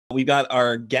We got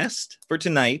our guest for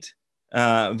tonight.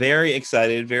 Very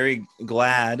excited, very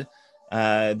glad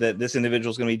that this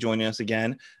individual is going to be joining us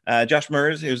again. Josh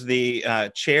Mers, who's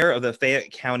the chair of the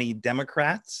Fayette County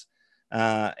Democrats.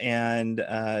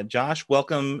 Josh,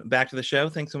 welcome back to the show.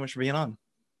 Thanks so much for being on.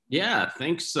 Yeah,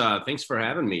 thanks for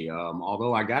having me.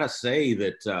 Although I got to say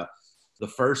that the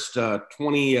first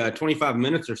 25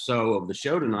 minutes or so of the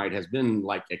show tonight has been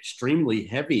like extremely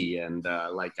heavy. And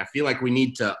I feel like we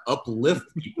need to uplift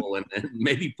people and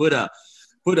maybe put a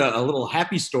little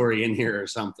happy story in here or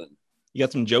something. You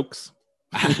got some jokes?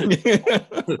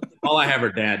 All I have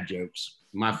are dad jokes.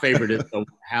 My favorite is,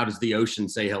 how does the ocean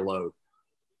say hello?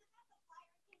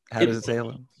 How does it say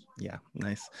hello? Yeah,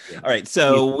 nice. Yeah. All right,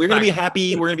 so we're going to be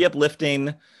happy. We're going to be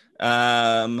uplifting.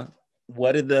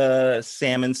 What did the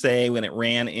salmon say when it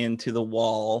ran into the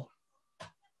wall?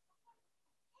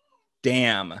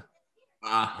 Damn.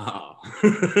 Oh.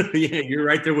 Yeah, you're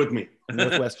right there with me.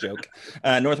 Northwest joke.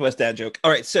 Northwest dad joke.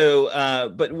 All right, so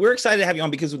but we're excited to have you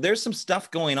on because there's some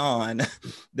stuff going on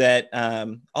that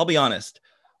I'll be honest.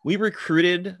 We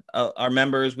recruited our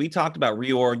members. We talked about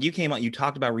reorg. You came out, you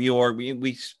talked about reorg.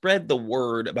 We spread the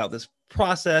word about this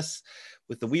process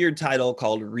with the weird title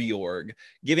called reorg,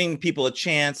 giving people a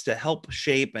chance to help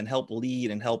shape and help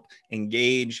lead and help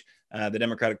engage the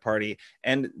Democratic Party.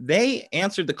 And they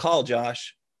answered the call,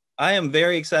 Josh. I am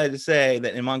very excited to say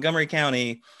that in Montgomery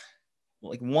County,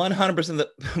 like 100%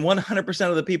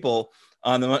 of the people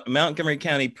on the Montgomery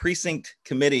County precinct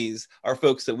committees are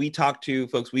folks that we talk to,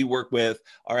 folks we work with,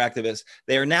 are activists.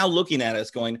 They are now looking at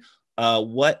us going,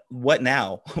 what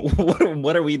now?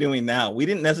 What are we doing now? We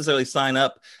didn't necessarily sign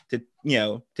up to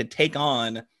take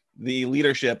on the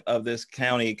leadership of this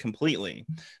county completely.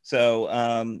 So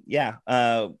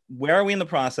where are we in the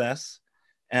process,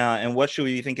 and what should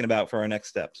we be thinking about for our next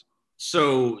steps?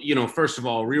 So, first of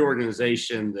all,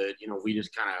 reorganization that, we just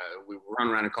we run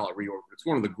around and call it reorg. It's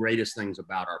one of the greatest things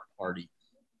about our party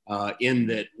in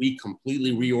that we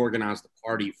completely reorganized the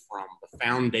party from the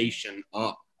foundation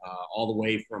up, all the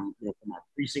way from our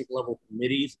precinct level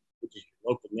committees, which is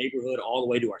your local neighborhood, all the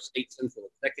way to our state central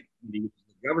executive committee, which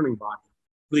is the governing body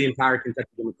for the entire Kentucky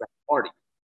Democratic Party.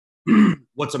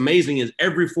 What's amazing is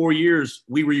every 4 years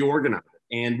we reorganize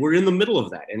it, and we're in the middle of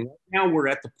that. And now we're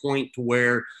at the point to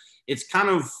where it's kind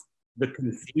of the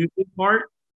confusing part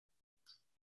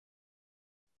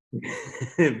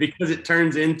because it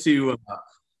turns into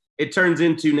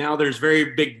now there's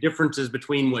very big differences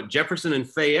between what Jefferson and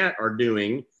Fayette are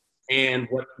doing and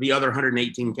what the other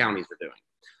 118 counties are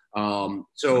doing.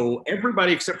 So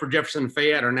everybody except for Jefferson and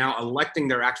Fayette are now electing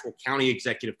their actual county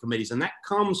executive committees. And that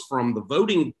comes from the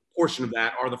voting portion of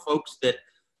that are the folks that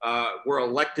were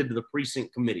elected to the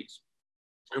precinct committees.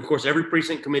 And of course, every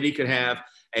precinct committee could have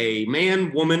a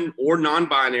man, woman, or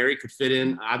non-binary could fit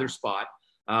in either spot,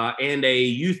 and a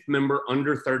youth member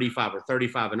under 35 or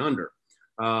 35 and under.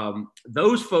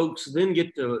 Those folks then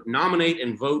get to nominate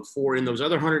and vote for, in those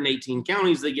other 118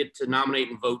 counties, they get to nominate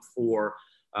and vote for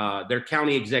their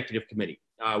county executive committee,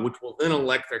 which will then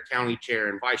elect their county chair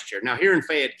and vice chair. Now, here in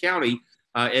Fayette County,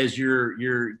 as you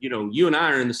and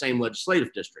I are in the same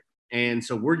legislative district. And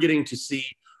so we're getting to see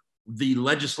the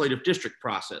legislative district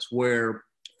process where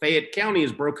Fayette County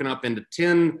is broken up into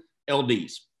 10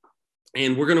 LDs.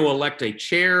 And we're going to elect a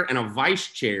chair and a vice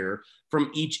chair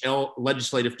from each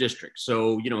legislative district.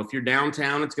 So, if you're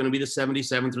downtown, it's going to be the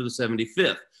 77th through the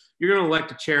 75th. You're going to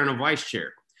elect a chair and a vice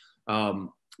chair.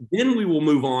 Then we will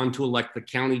move on to elect the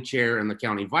county chair and the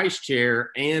county vice chair.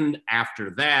 And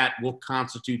after that, we'll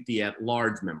constitute the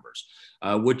at-large members,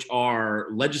 which are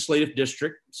legislative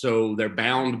district. So they're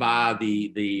bound by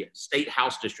the state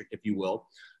house district, if you will.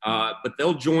 But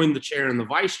they'll join the chair and the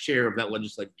vice chair of that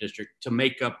legislative district to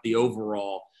make up the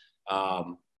overall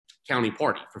county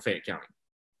party for Fayette County.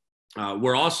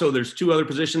 There's two other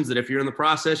positions that if you're in the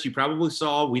process, you probably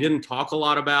saw, we didn't talk a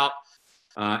lot about.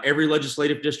 Every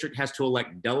legislative district has to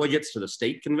elect delegates to the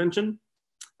state convention.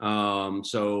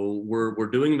 So we're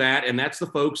doing that. And that's the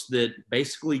folks that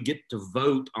basically get to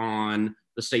vote on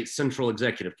the state central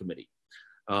executive committee.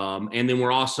 And then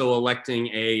we're also electing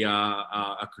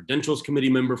a credentials committee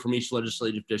member from each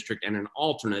legislative district and an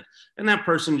alternate. And that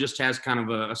person just has kind of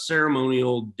a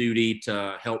ceremonial duty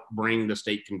to help bring the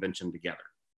state convention together.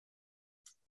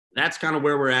 That's kind of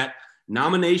where we're at.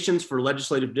 Nominations for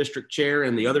legislative district chair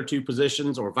and the other two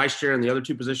positions, or vice chair and the other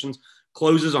two positions,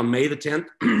 closes on May the 10th.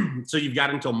 So you've got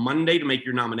until Monday to make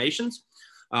your nominations.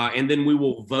 And then we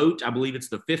will vote, I believe it's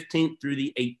the 15th through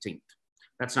the 18th.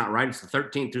 That's not right. It's the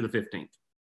 13th through the 15th.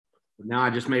 But now I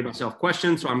just made myself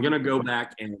question. So I'm going to go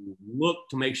back and look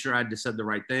to make sure I just said the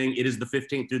right thing. It is the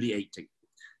 15th through the 18th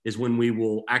is when we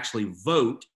will actually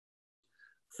vote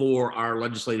for our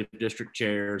legislative district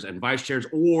chairs and vice chairs,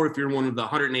 or if you're one of the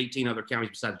 118 other counties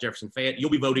besides Jefferson Fayette, you'll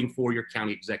be voting for your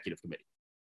county executive committee.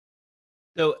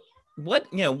 So what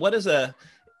is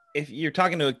if you're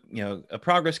talking to a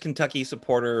Progress Kentucky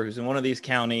supporter who's in one of these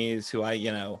counties who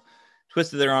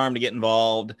twisted their arm to get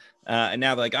involved, and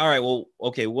now they're like, all right, well,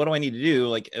 okay, what do I need to do?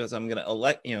 Like, as I'm going to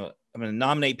elect, I'm going to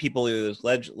nominate people either this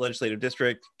legislative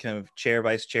district kind of chair,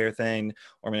 vice chair thing,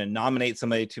 or I'm going to nominate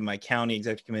somebody to my county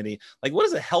executive committee. Like, what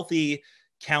does a healthy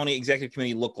county executive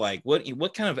committee look like?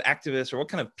 What kind of activists or what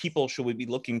kind of people should we be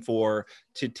looking for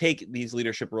to take these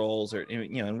leadership roles, or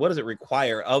and what does it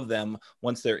require of them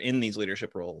once they're in these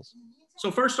leadership roles? So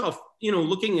first off,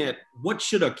 looking at what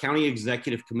should a county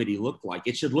executive committee look like,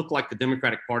 it should look like the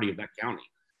Democratic Party of that county.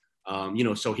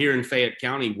 So here in Fayette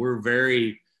County, we're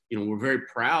very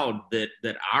proud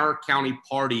that our county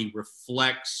party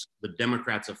reflects the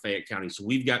Democrats of Fayette County. So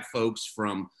we've got folks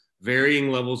from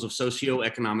varying levels of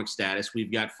socioeconomic status.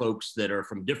 We've got folks that are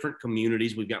from different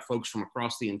communities. We've got folks from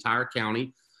across the entire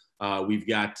county. We've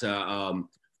got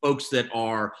folks that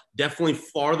are definitely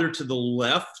farther to the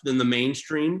left than the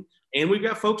mainstream. And we've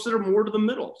got folks that are more to the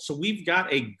middle. So we've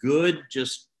got a good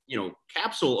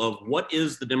capsule of what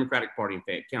is the Democratic Party in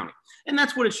Fayette County. And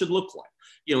that's what it should look like.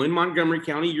 In Montgomery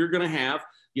County, you're going to have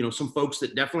some folks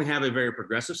that definitely have a very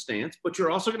progressive stance, but you're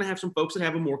also going to have some folks that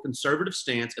have a more conservative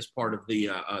stance as part of the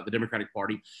Democratic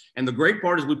Party. And the great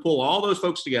part is we pull all those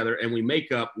folks together and we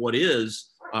make up what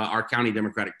is our county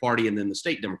Democratic Party and then the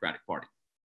state Democratic Party.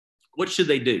 What should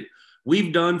they do?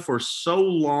 We've done for so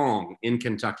long in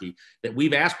Kentucky that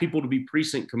we've asked people to be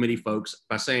precinct committee folks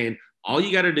by saying, all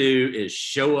you got to do is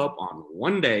show up on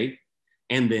one day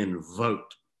and then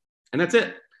vote. And that's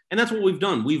it. And that's what we've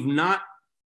done. We've not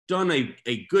done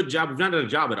a good job. We've not done a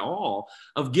job at all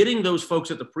of getting those folks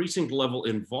at the precinct level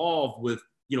involved with,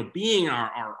 being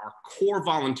our core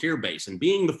volunteer base and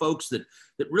being the folks that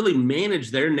really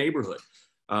manage their neighborhood.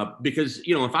 Because,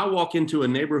 if I walk into a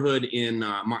neighborhood in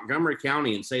Montgomery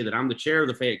County and say that I'm the chair of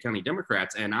the Fayette County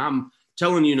Democrats and I'm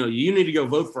telling you need to go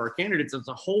vote for our candidates, it's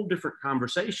a whole different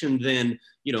conversation than,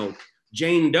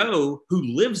 Jane Doe who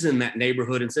lives in that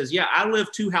neighborhood and says, yeah, I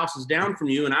live 2 houses down from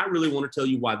you and I really want to tell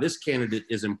you why this candidate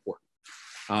is important.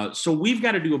 So we've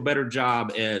got to do a better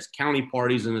job as county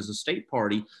parties and as a state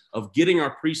party of getting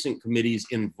our precinct committees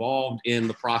involved in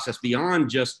the process beyond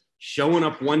just showing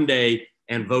up one day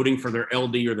and voting for their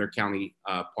LD or their county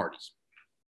parties.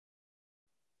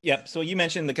 Yep. So you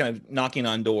mentioned the kind of knocking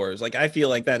on doors. Like, I feel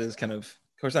like that is kind of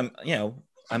course, I'm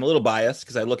a little biased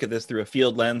because I look at this through a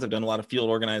field lens. I've done a lot of field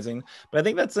organizing, but I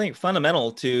think that's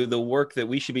fundamental to the work that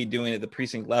we should be doing at the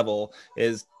precinct level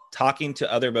is talking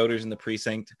to other voters in the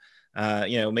precinct,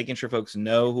 making sure folks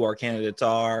know who our candidates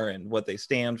are and what they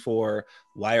stand for.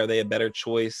 Why are they a better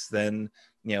choice than,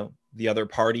 the other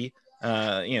party?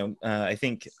 I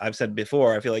think I've said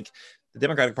before, I feel like the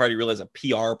Democratic Party really has a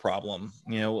PR problem.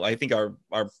 I think our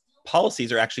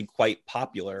policies are actually quite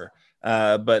popular,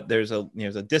 but there's a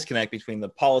disconnect between the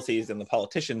policies and the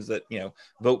politicians that,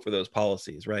 vote for those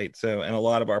policies. Right. So, and a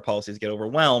lot of our policies get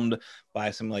overwhelmed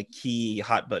by some key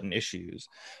hot button issues.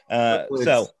 I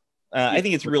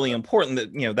think it's really important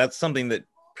that, that's something that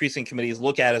precinct committees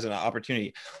look at as an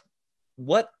opportunity.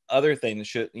 What other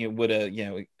things would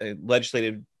a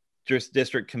legislative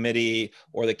district committee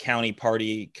or the county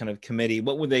party kind of committee,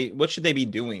 what should they be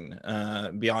doing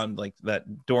beyond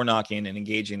that door knocking and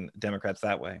engaging Democrats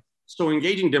that way? So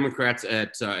engaging Democrats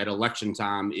at election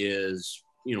time is,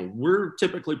 we're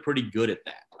typically pretty good at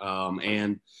that.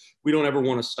 And we don't ever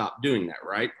want to stop doing that.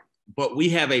 Right. But we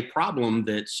have a problem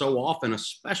that so often,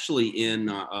 especially in,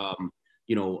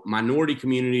 minority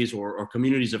communities or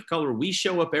communities of color, we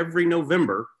show up every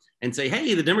November and say,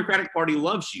 hey, the Democratic Party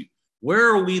loves you.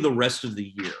 Where are we the rest of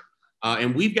the year?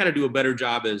 And we've got to do a better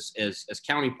job as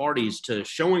county parties to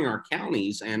showing our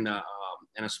counties and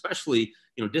especially,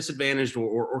 disadvantaged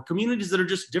or communities that are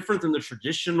just different than the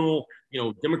traditional,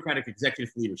 Democratic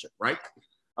executive leadership, right?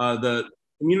 The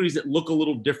communities that look a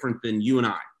little different than you and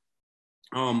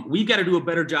I. We've got to do a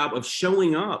better job of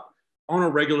showing up on a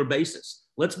regular basis.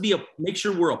 Let's make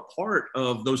sure we're a part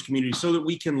of those communities so that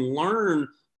we can learn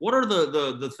what are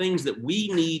the things that we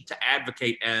need to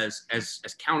advocate as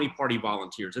county party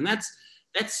volunteers. And that's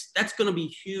going to be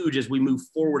huge as we move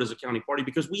forward as a county party,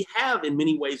 because we have in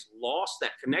many ways lost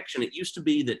that connection. It used to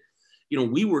be that,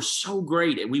 we were so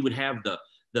great and we would have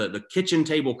the kitchen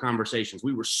table conversations.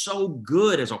 We were so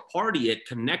good as a party at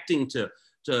connecting to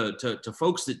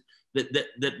folks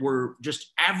that were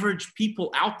just average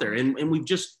people out there. And we've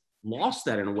just lost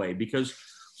that in a way because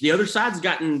the other side's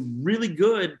gotten really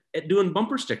good at doing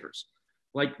bumper stickers.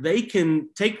 Like they can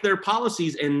take their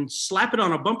policies and slap it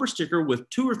on a bumper sticker with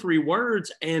 2 or 3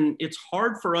 words, and it's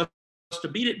hard for us to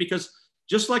beat it, because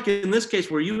just like in this case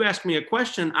where you asked me a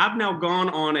question, I've now gone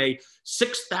on a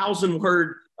 6,000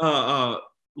 word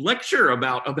lecture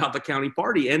about the county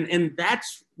party, and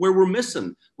that's where we're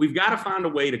missing. We've got to find a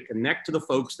way to connect to the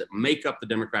folks that make up the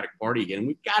Democratic Party again.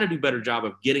 We've got to do a better job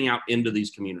of getting out into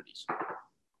these communities.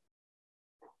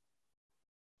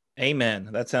 Amen.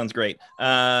 That sounds great.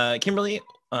 Kimberly,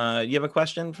 you have a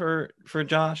question for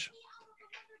Josh?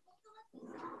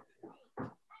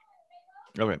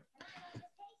 Okay.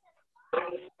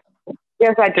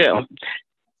 Yes, I do.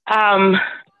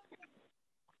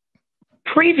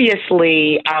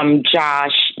 Previously,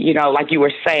 Josh, like you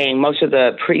were saying, most of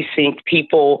the precinct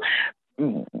people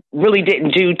really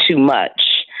didn't do too much.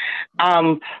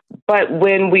 But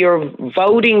when we are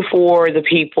voting for the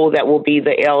people that will be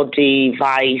the LD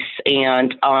vice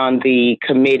and on the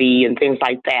committee and things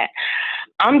like that,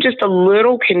 I'm just a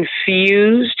little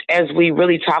confused as we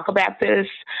really talk about this.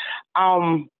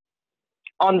 On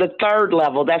the third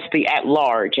level, that's the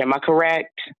at-large. Am I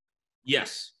correct?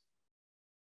 Yes.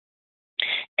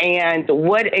 And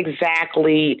what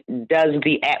exactly does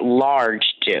the at-large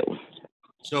do?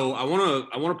 So I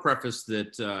want to preface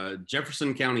that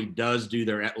Jefferson County does do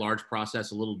their at-large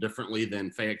process a little differently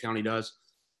than Fayette County does.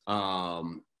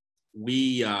 Once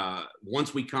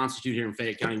we constitute here in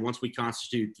Fayette County, once we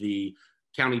constitute the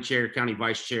county chair, county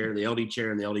vice chair, the LD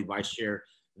chair, and the LD vice chair,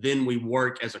 then we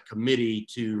work as a committee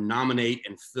to nominate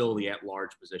and fill the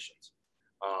at-large positions.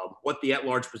 What the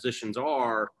at-large positions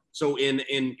are, so in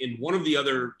one of the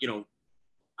other,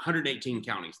 118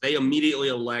 counties, they immediately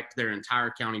elect their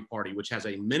entire county party, which has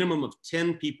a minimum of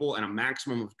 10 people and a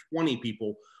maximum of 20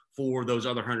 people for those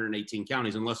other 118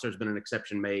 counties, unless there's been an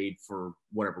exception made for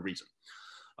whatever reason.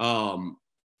 So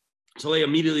they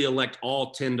immediately elect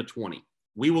all 10 to 20.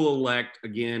 We will elect,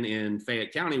 again, in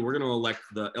Fayette County, we're going to elect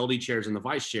the LD chairs and the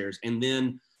vice chairs. And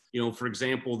then, for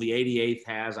example, the 88th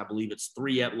has, I believe it's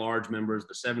 3 at-large members.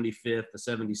 The 75th, the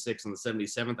 76th, and the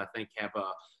 77th, I think, have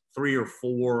 3 or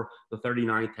 4. The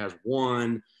 39th has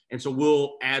 1. And so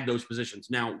we'll add those positions.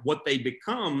 Now, what they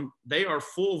become, they are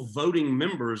full voting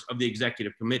members of the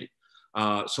executive committee.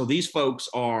 So these folks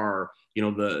are,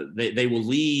 they will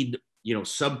lead,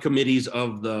 subcommittees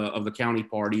of the county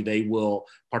party. They will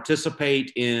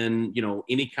participate in,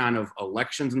 any kind of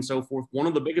elections and so forth. One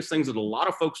of the biggest things that a lot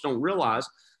of folks don't realize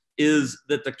is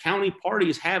that the county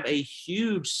parties have a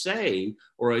huge say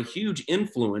or a huge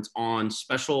influence on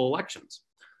special elections.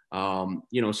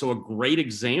 So a great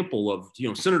example of,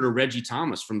 Senator Reggie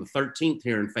Thomas from the 13th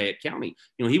here in Fayette County,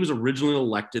 he was originally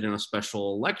elected in a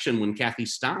special election when Kathy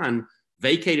Stein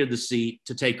vacated the seat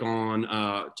to take on,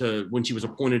 when she was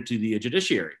appointed to the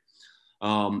judiciary.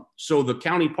 So the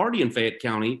county party in Fayette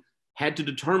County had to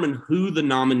determine who the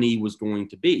nominee was going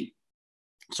to be.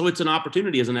 So it's an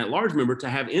opportunity as an at-large member to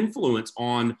have influence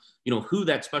on, who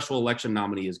that special election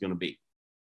nominee is going to be.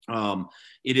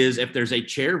 It is if there's a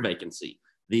chair vacancy.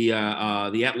 The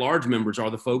at-large members are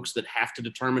the folks that have to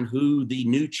determine who the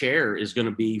new chair is going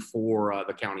to be for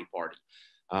the county party.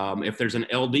 If there's an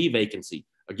LD vacancy,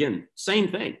 again, same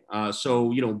thing.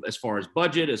 So, as far as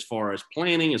budget, as far as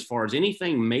planning, as far as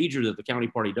anything major that the county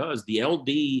party does, the LD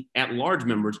at-large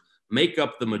members make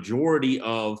up the majority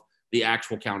of the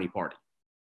actual county party.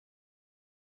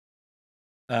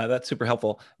 That's super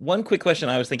helpful. One quick question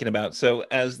I was thinking about. So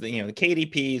as the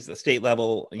KDPs, the state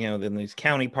level, then these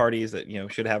county parties that,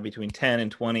 should have between 10 and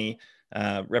 20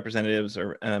 representatives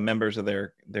or members of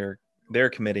their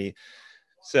committee.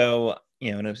 So,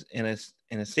 in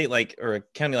a state like, or a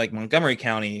county like Montgomery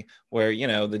County, where,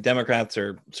 the Democrats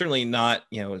are certainly not,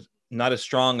 not as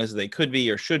strong as they could be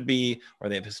or should be, or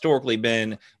they've historically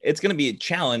been, it's going to be a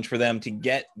challenge for them to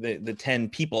get the 10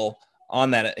 people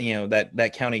on that,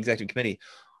 that county executive committee.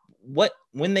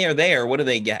 When they are there, what do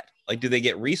they get? Like, do they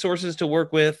get resources to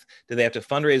work with? Do they have to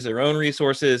fundraise their own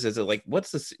resources? Is it like,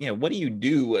 what's this, what do you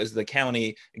do as the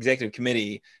county executive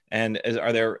committee? And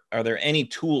are there any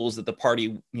tools that the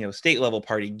party, state level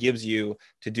party gives you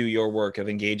to do your work of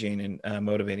engaging and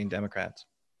motivating Democrats?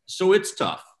 So it's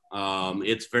tough.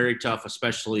 It's very tough,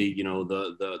 especially,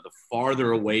 the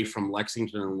farther away from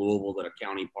Lexington and Louisville that a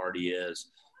county party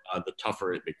is, the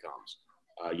tougher it becomes.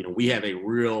 We have a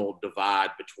real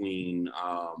divide between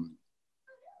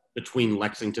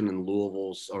Lexington and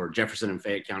Louisville's, or Jefferson and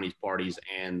Fayette County's parties,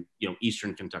 and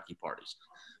Eastern Kentucky parties,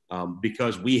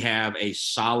 because we have a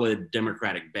solid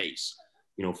Democratic base.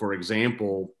 For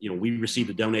example, we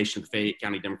received a donation to the Fayette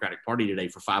County Democratic Party today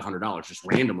for $500, just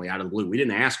randomly out of the blue. We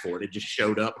didn't ask for it; it just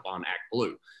showed up on Act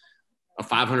Blue. a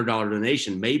 $500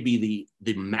 donation may be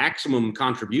the maximum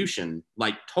contribution,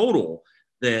 like total,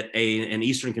 that an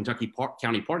Eastern Kentucky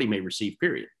County party may receive,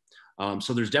 period.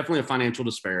 So there's definitely a financial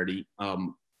disparity.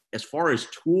 As far as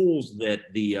tools that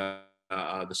the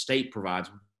state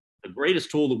provides, the greatest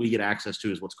tool that we get access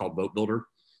to is what's called Vote Builder.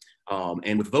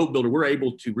 And with Vote Builder, we're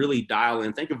able to really dial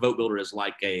in. Think of Vote Builder as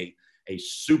like a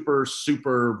super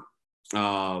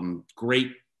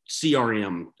great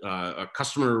CRM, a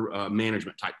customer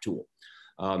management type tool.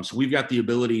 So we've got the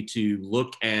ability to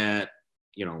look at,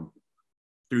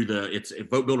 through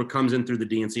Vote Builder comes in through the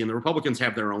DNC, and the Republicans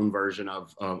have their own version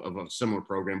of a similar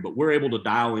program, but we're able to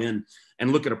dial in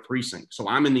and look at a precinct. So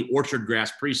I'm in the Orchard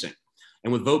Grass precinct,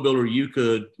 and with Vote Builder, you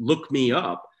could look me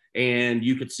up and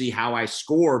you could see how I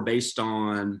score based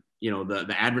on,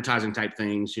 the advertising type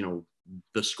things,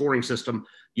 the scoring system.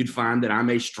 You'd find that I'm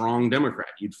a strong Democrat.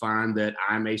 You'd find that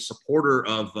I'm a supporter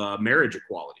of marriage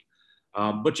equality.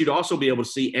 But you'd also be able to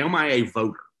see, am I a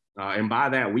voter? And by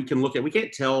that, we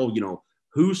can't tell,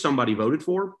 who somebody voted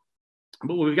for,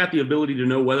 but we've got the ability to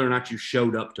know whether or not you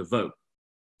showed up to vote.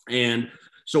 And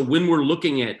so when we're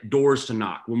looking at doors to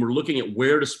knock, when we're looking at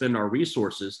where to spend our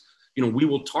resources, we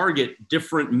will target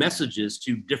different messages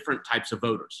to different types of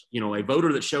voters. A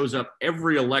voter that shows up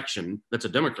every election that's a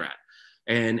Democrat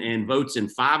and votes in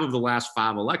 5 of the last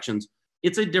 5 elections,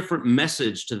 it's a different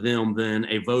message to them than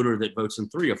a voter that votes in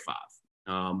 3 of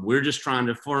 5. We're just trying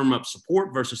to firm up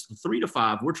support versus the 3 to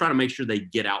 5. We're trying to make sure they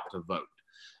get out to vote.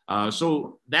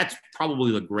 So that's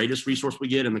probably the greatest resource we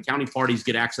get, and the county parties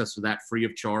get access to that free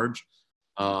of charge.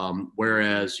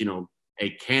 Whereas, a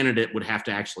candidate would have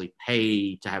to actually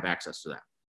pay to have access to that.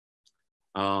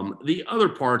 The other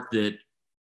part that,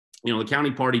 the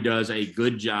county party does a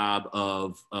good job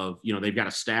of, they've got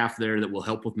a staff there that will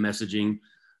help with messaging.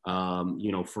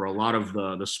 For a lot of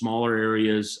the smaller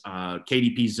areas,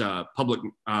 KDP's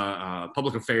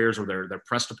public affairs, or their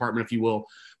press department, if you will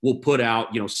put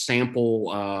out,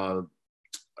 sample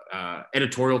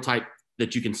editorial type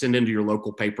that you can send into your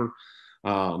local paper.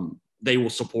 They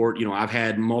will support, I've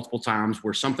had multiple times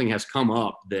where something has come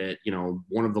up that,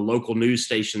 one of the local news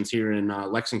stations here in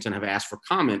Lexington have asked for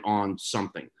comment on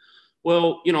something.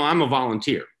 Well, I'm a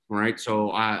volunteer, right?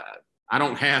 So I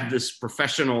don't have this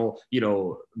professional,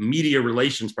 media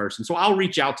relations person. So I'll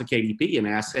reach out to KDP and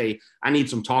ask, hey, I need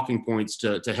some talking points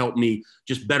to help me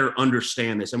just better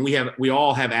understand this. And we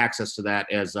all have access to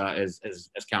that as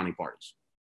county parties.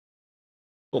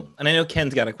 Cool. And I know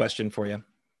Ken's got a question for you.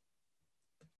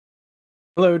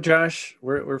 Hello, Josh.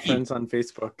 We're friends on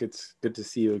Facebook. It's good to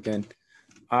see you again.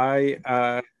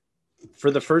 I,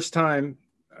 for the first time,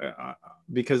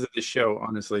 because of the show,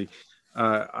 honestly,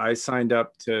 I signed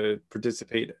up to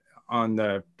participate on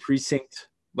the precinct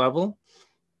level.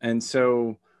 And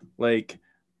so,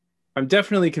 I'm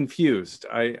definitely confused.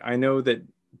 I know that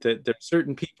there's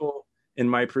certain people in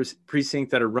my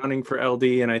precinct that are running for LD,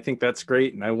 and I think that's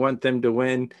great, and I want them to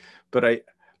win. But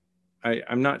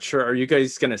I'm not sure. Are you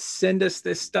guys going to send us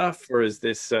this stuff, or is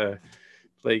this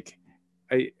it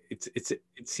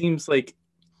seems like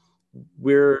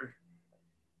we're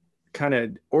kind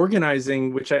of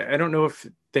organizing, which I don't know if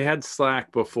they had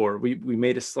Slack before. We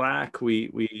made a Slack. I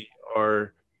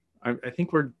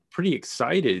think we're pretty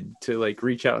excited to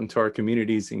reach out into our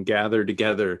communities and gather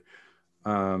together.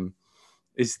 Are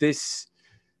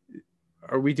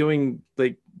we doing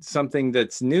something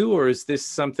that's new, or is this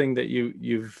something that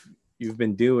you've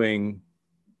been doing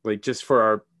just for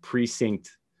our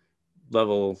precinct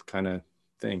level kind of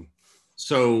thing?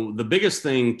 So the biggest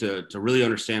thing to really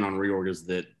understand on reorg is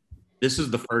that this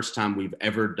is the first time we've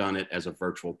ever done it as a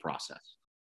virtual process.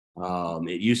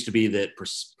 It used to be that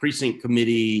precinct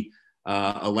committee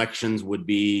elections would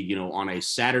be, on a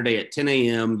Saturday at 10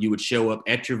 a.m., you would show up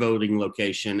at your voting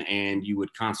location and you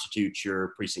would constitute your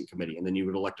precinct committee. And then you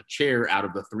would elect a chair out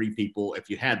of the 3 people if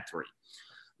you had 3.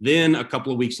 Then a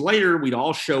couple of weeks later, we'd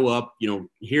all show up.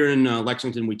 Here in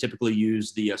Lexington, we typically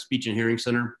use the Speech and Hearing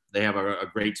Center. They have a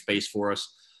great space for us.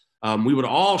 We would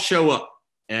all show up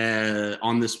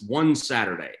on this one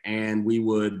Saturday, and we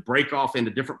would break off into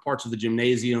different parts of the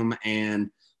gymnasium, and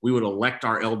we would elect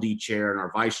our LD chair and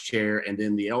our vice chair, and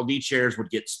then the LD chairs would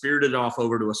get spirited off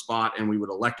over to a spot, and we would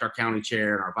elect our county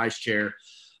chair and our vice chair.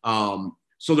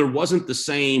 So there wasn't the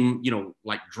same,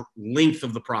 length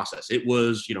of the process. It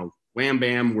was, wham,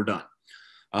 bam, we're done.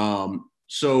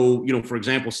 So, for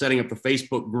example, setting up the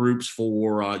Facebook groups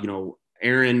for,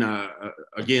 Aaron,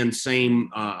 again, same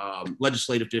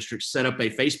legislative district, set up a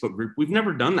Facebook group. We've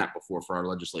never done that before for our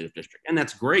legislative district, and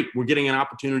that's great. We're getting an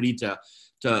opportunity to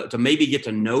maybe get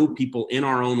to know people in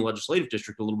our own legislative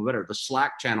district a little bit better. The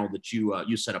Slack channel that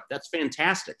you set up, that's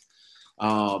fantastic.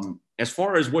 And as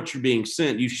far as what you're being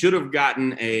sent, you should have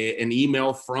gotten an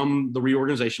email from the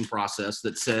reorganization process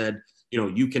that said,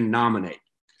 you can nominate.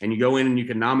 And you go in and you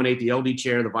can nominate the LD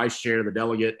chair, the vice chair, the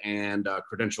delegate, and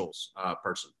credentials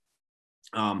person.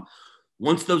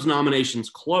 Once those nominations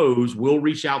close, we'll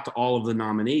reach out to all of the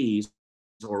nominees,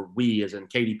 or we as in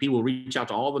KDP will reach out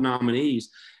to all the nominees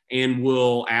and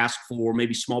we'll ask for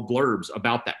maybe small blurbs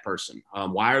about that person.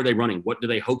 Why are they running? What do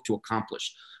they hope to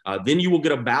accomplish? Then you will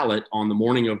get a ballot on the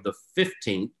morning of the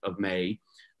 15th of May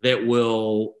that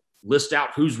will list out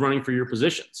who's running for your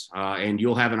positions. And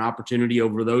you'll have an opportunity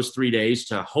over those 3 days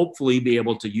to hopefully be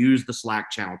able to use the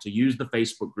Slack channel, to use the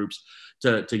Facebook groups,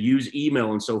 to use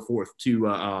email and so forth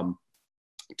to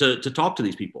talk to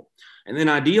these people. And then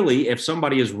ideally, if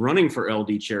somebody is running for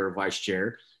LD chair or vice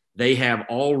chair, they have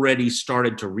already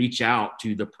started to reach out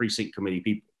to the precinct committee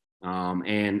people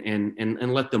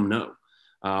and let them know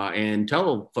and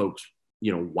tell folks,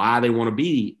 why they want to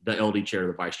be the LD chair or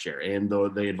the vice chair. And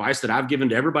the advice that I've given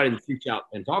to everybody that reach out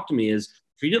and talk to me is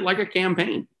treat it like a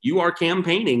campaign. You are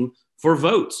campaigning for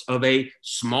votes of a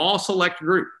small select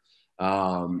group.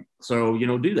 So,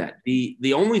 do that.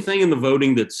 The only thing in the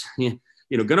voting that's, going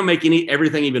to make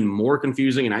everything even more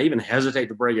confusing, and I even hesitate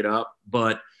to bring it up,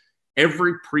 but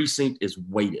every precinct is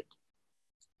weighted.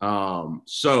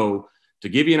 So to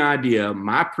give you an idea,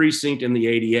 my precinct in the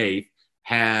 88th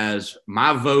has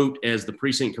my vote as the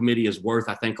precinct committee is worth,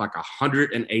 I think, like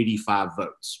 185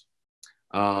 votes.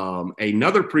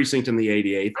 Another precinct in the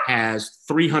 88th has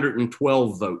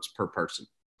 312 votes per person.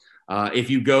 If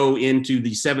you go into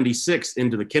the 76th,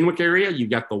 into the Kennewick area, you've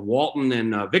got the Walton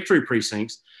and Victory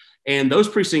precincts, and those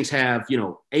precincts have,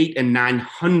 800 and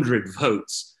 900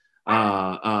 votes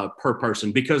per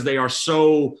person, because there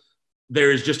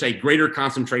is just a greater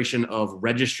concentration of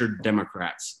registered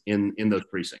Democrats in those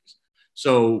precincts.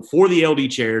 So for the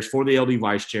LD chairs, for the LD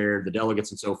vice chair, the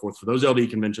delegates and so forth, for those LD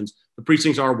conventions, the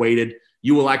precincts are weighted.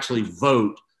 You will actually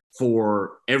vote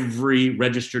for every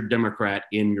registered Democrat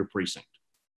in your precinct.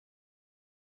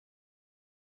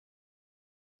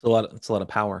 It's a lot of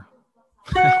power.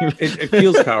 It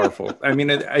feels powerful. I mean,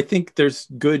 I think there's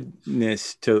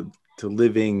goodness to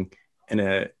living in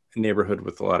a neighborhood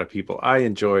with a lot of people. I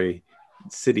enjoy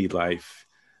city life,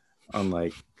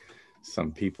 unlike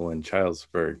some people in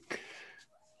Charlesburg.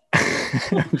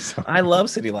 I love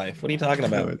city life. What are you talking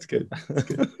about? No, it's good. It's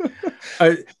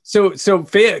good. So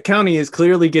Fayette County is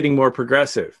clearly getting more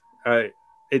progressive.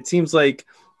 It seems like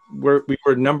we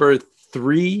were number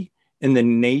 3 in the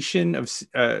nation of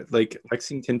like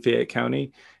Lexington, Fayette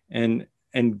County, and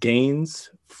gains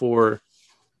for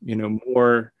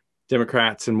more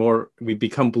Democrats and more. We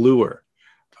become bluer.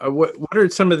 What are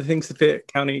some of the things the Fayette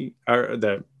County are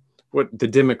the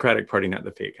Democratic Party, not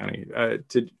the Fayette County,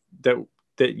 that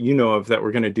of that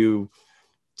we're going to do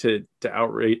to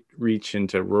outreach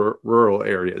into rural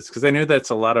areas? Because I know that's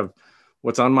a lot of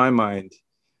what's on my mind,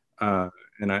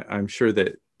 and I'm sure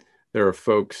that there are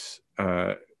folks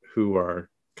who are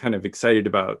kind of excited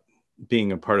about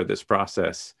being a part of this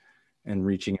process and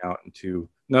reaching out into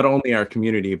not only our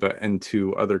community, but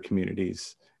into other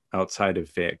communities outside of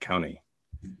Fayette County.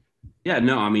 Yeah,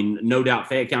 no, I mean, no doubt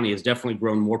Fayette County has definitely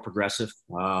grown more progressive.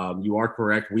 You are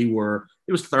correct. It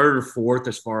was 3rd or 4th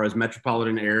as far as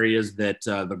metropolitan areas that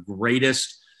the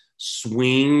greatest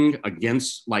swing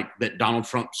against, like, that Donald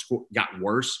Trump got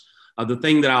worse. The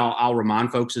thing that I'll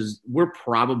remind folks is we're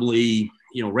probably,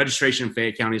 registration in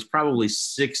Fayette County is probably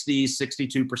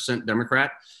 62%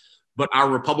 Democrat, but our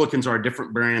Republicans are a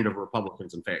different brand of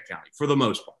Republicans in Fayette County for the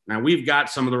most part. Now, we've got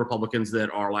some of the Republicans that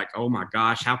are like, oh my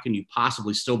gosh, how can you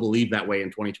possibly still believe that way in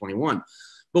 2021?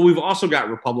 But we've also got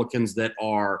Republicans that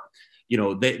are,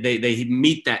 they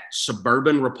meet that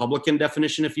suburban Republican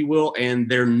definition, if you will, and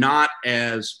they're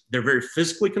very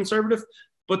fiscally conservative,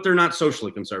 but they're not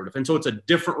socially conservative. And so it's a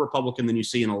different Republican than you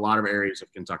see in a lot of areas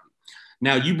of Kentucky.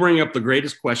 Now, you bring up the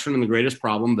greatest question and the greatest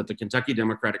problem that the Kentucky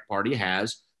Democratic Party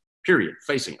has, period,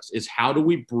 facing us, is how do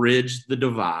we bridge the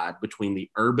divide between the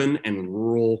urban and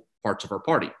rural parts of our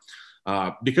party?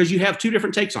 Because you have two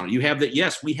different takes on it. You have that,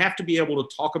 yes, we have to be able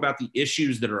to talk about the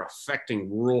issues that are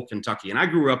affecting rural Kentucky. And I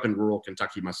grew up in rural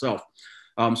Kentucky myself,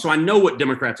 so I know what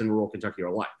Democrats in rural Kentucky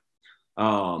are like.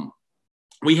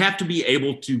 We have to be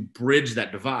able to bridge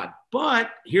that divide. But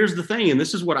here's the thing, and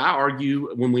this is what I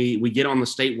argue when we get on the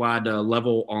statewide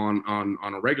level on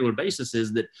a regular basis,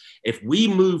 is that if we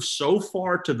move so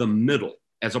far to the middle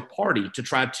as a party to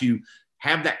try to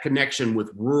have that connection with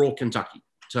rural Kentucky,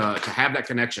 to have that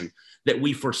connection, that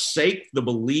we forsake the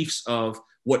beliefs of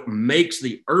what makes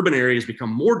the urban areas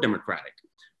become more democratic,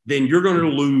 then you're going to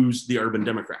lose the urban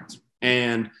Democrats.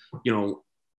 And,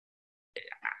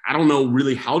 I don't know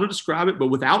really how to describe it, but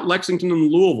without Lexington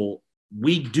and Louisville,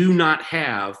 we do not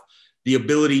have the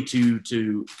ability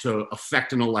to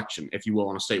affect an election, if you will,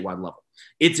 on a statewide level.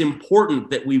 It's important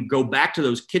that we go back to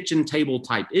those kitchen table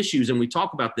type issues, and we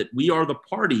talk about that we are the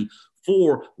party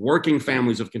for working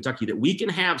families of Kentucky, that we can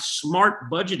have smart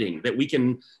budgeting, that we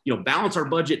can, balance our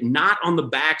budget not on the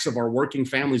backs of our working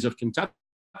families of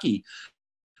Kentucky,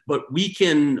 but we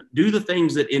can do the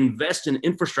things that invest in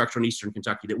infrastructure in Eastern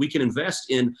Kentucky, that we can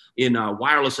invest in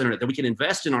wireless internet, that we can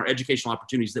invest in our educational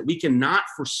opportunities, that we cannot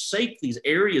forsake these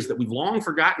areas that we've long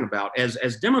forgotten about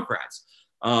as Democrats,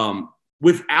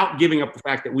 without giving up the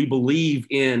fact that we believe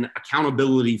in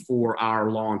accountability for our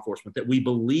law enforcement, that we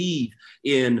believe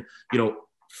in,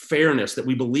 fairness, that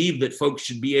we believe that folks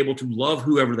should be able to love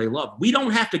whoever they love. We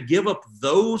don't have to give up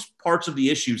those parts of the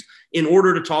issues in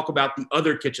order to talk about the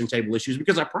other kitchen table issues,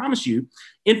 because I promise you,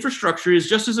 infrastructure is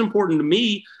just as important to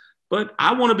me, but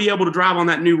I want to be able to drive on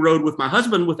that new road with my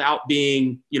husband without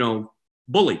being,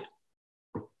 bullied.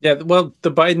 Yeah, well,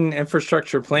 the Biden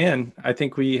infrastructure plan, I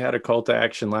think we had a call to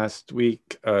action last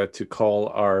week to call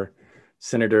our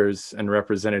senators and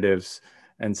representatives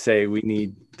and say we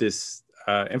need this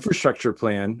infrastructure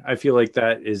plan. I feel like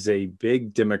that is a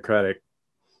big Democratic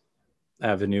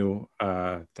avenue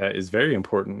that is very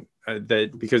important,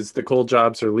 that because the coal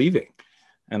jobs are leaving.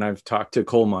 And I've talked to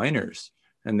coal miners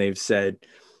and they've said,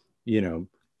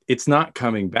 it's not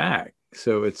coming back.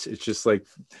 So it's just like,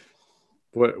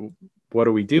 what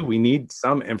do we do? We need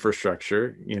some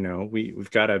infrastructure.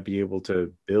 We've got to be able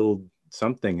to build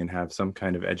something and have some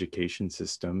kind of education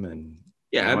system. And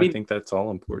I think that's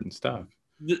all important stuff.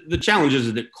 The challenge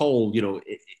is that coal,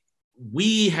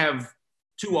 we have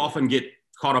too often get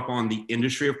caught up on the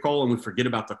industry of coal and we forget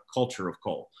about the culture of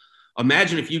coal.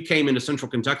 Imagine if you came into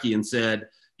Central Kentucky and said,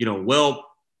 well,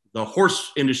 the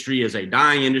horse industry is a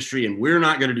dying industry and we're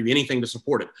not going to do anything to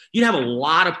support it. You'd have a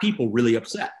lot of people really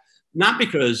upset. Not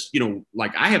because,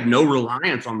 I have no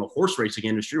reliance on the horse racing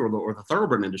industry or the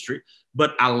thoroughbred industry,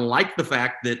 but I like the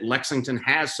fact that Lexington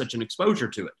has such an exposure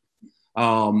to it.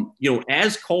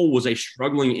 As coal was a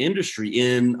struggling industry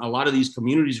in a lot of these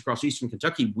communities across Eastern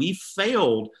Kentucky, we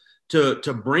failed to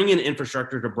bring in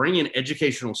infrastructure, to bring in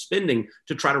educational spending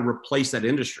to try to replace that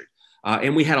industry.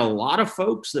 And we had a lot of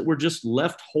folks that were just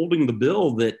left holding the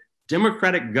bill that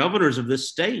Democratic governors of this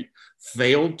state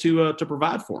failed to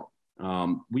provide for them.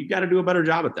 We've got to do a better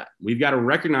job at that. We've got to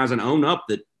recognize and own up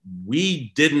that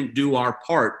we didn't do our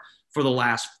part for the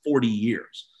last 40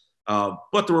 years.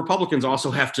 But the Republicans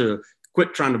also have to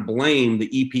quit trying to blame the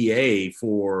EPA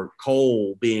for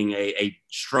coal being a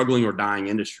struggling or dying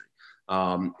industry.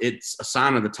 It's a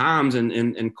sign of the times,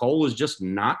 and coal is just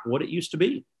not what it used to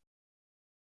be.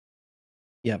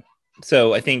 Yeah.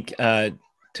 So I think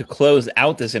to close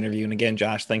out this interview, and again,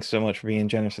 Josh, thanks so much for being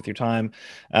generous with your time.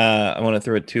 I want to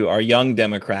throw it to our young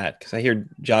Democrat, because I hear,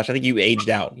 Josh, I think you aged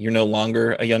out. You're no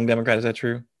longer a young Democrat. Is that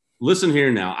true? Listen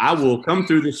here now. I will come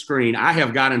through the screen. I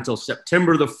have got until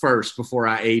September the 1st before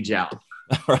I age out.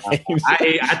 Right.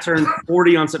 I turned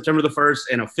 40 on September the 1st,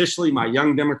 and officially my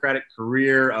young Democratic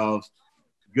career of,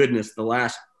 goodness, the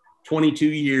last 22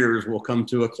 years will come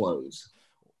to a close.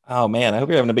 Oh man, I hope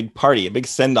you're having a big party, a big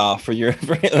send-off for your.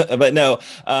 But no,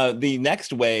 the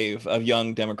next wave of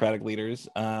young Democratic leaders,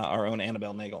 our own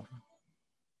Annabelle Nagel.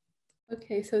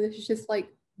 Okay, so this is just like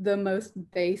the most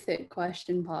basic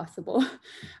question possible,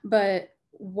 but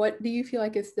what do you feel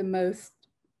like is the most,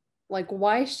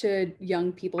 why should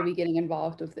young people be getting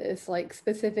involved with this?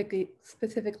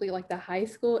 Specifically like the high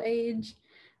school age.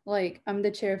 I'm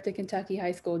the chair of the Kentucky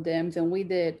High School Dems, and we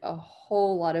did a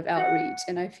whole lot of outreach,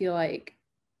 and I feel like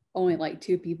only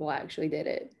 2 people actually did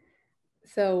it.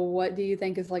 So what do you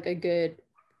think is a good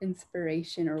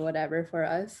inspiration or whatever for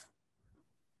us?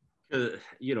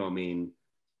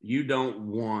 You don't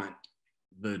want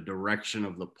the direction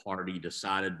of the party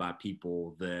decided by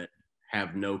people that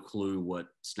have no clue what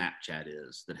Snapchat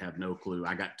is, that have no clue.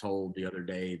 I got told the other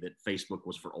day that Facebook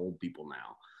was for old people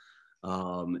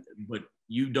now. But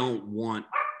you don't want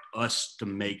us to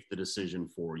make the decision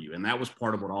for you. And that was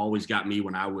part of what always got me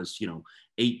when I was,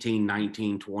 18,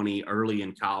 19, 20, early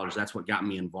in college. That's what got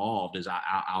me involved. Is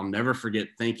I'll never forget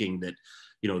thinking that,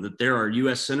 that there are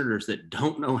U.S. senators that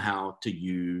don't know how to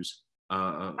use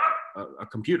a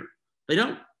computer. They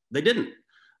didn't.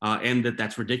 And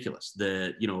that's ridiculous.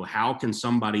 That, how can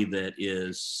somebody that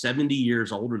is 70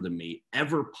 years older than me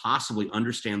ever possibly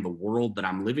understand the world that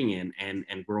I'm living in and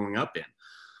growing up in?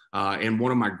 And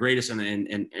one of my greatest,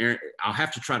 and Aaron, I'll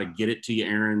have to try to get it to you,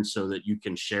 Aaron, so that you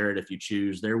can share it if you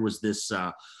choose. There was this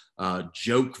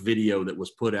joke video that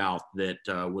was put out that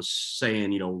was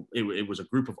saying, it was a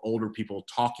group of older people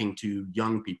talking to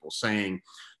young people saying,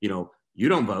 you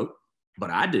don't vote, but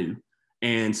I do.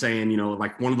 And saying,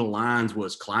 like one of the lines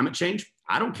was climate change.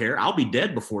 I don't care. I'll be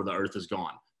dead before the earth is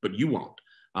gone, but you won't.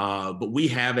 But we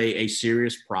have a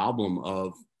serious problem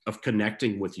of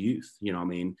connecting with youth,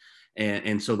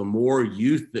 And so the more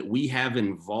youth that we have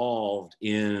involved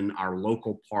in our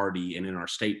local party and in our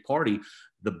state party,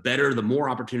 the better, the more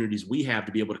opportunities we have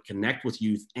to be able to connect with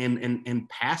youth and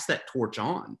pass that torch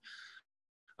on.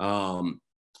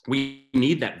 We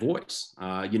need that voice.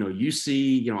 You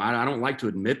see, I don't like to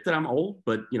admit that I'm old,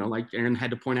 but, like Aaron had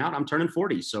to point out, I'm turning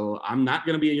 40. So I'm not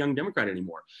going to be a young Democrat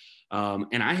anymore.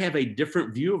 And I have a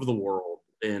different view of the world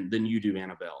than you do,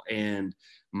 Annabelle. And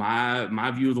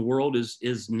my view of the world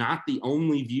is not the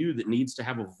only view that needs to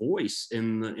have a voice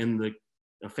in the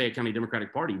Fayette County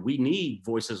Democratic Party. We need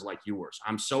voices like yours.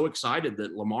 I'm so excited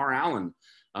that Lamar Allen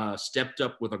stepped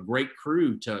up with a great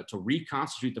crew to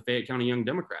reconstitute the Fayette County Young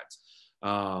Democrats.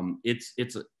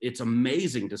 It's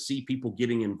amazing to see people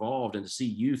getting involved and to see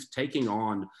youth taking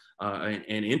on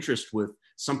an interest with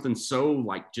something so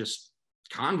like just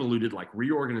convoluted like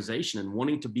reorganization and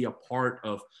wanting to be a part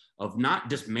of not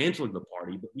dismantling the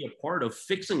party, but be a part of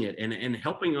fixing it and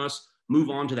helping us move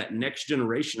on to that next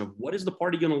generation of what is the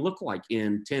party going to look like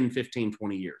in 10, 15,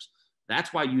 20 years.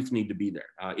 That's why youth need to be there.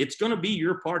 It's going to be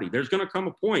your party. There's going to come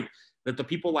a point that the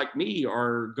people like me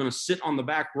are going to sit on the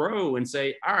back row and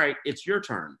say, all right, it's your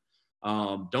turn.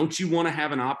 Don't you want to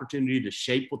have an opportunity to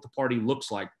shape what the party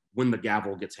looks like when the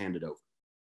gavel gets handed over?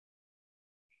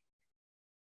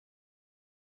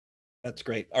 That's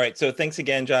great. All right. So thanks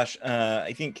again, Josh.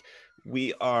 I think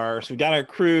we got our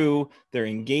crew. They're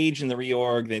engaged in the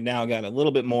reorg. They now got a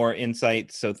little bit more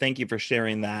insight. So thank you for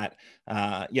sharing that.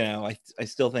 I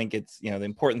still think it's, the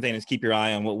important thing is keep your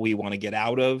eye on what we want to get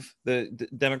out of the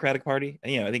Democratic Party.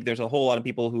 I think there's a whole lot of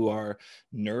people who are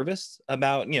nervous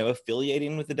about,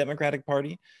 affiliating with the Democratic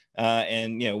Party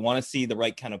and, want to see the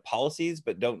right kind of policies,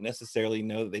 but don't necessarily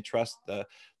know that they trust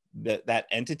that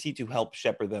entity to help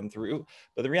shepherd them through.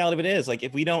 But the reality of it is, like,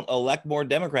 if we don't elect more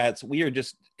Democrats, we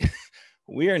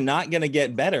are not going to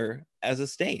get better as a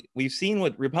state. We've seen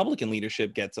what Republican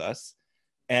leadership gets us,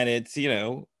 and it's,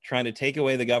 trying to take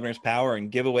away the governor's power and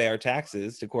give away our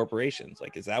taxes to corporations.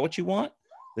 Like, is that what you want?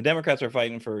 The Democrats are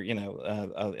fighting for,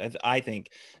 I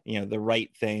think, the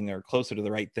right thing or closer to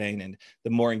the right thing. And the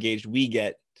more engaged we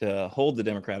get to hold the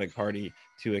Democratic Party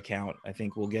to account, I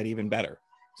think we'll get even better.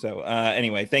 So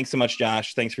anyway, thanks so much,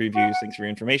 Josh. Thanks for your views. Thanks for your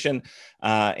information.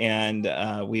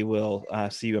 And we will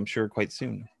see you, I'm sure, quite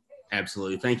soon.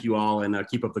 Absolutely. Thank you all, and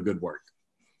keep up the good work.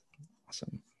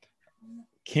 Awesome.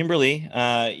 Kimberly,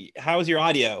 how is your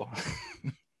audio?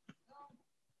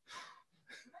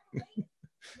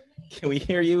 Can we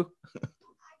hear you?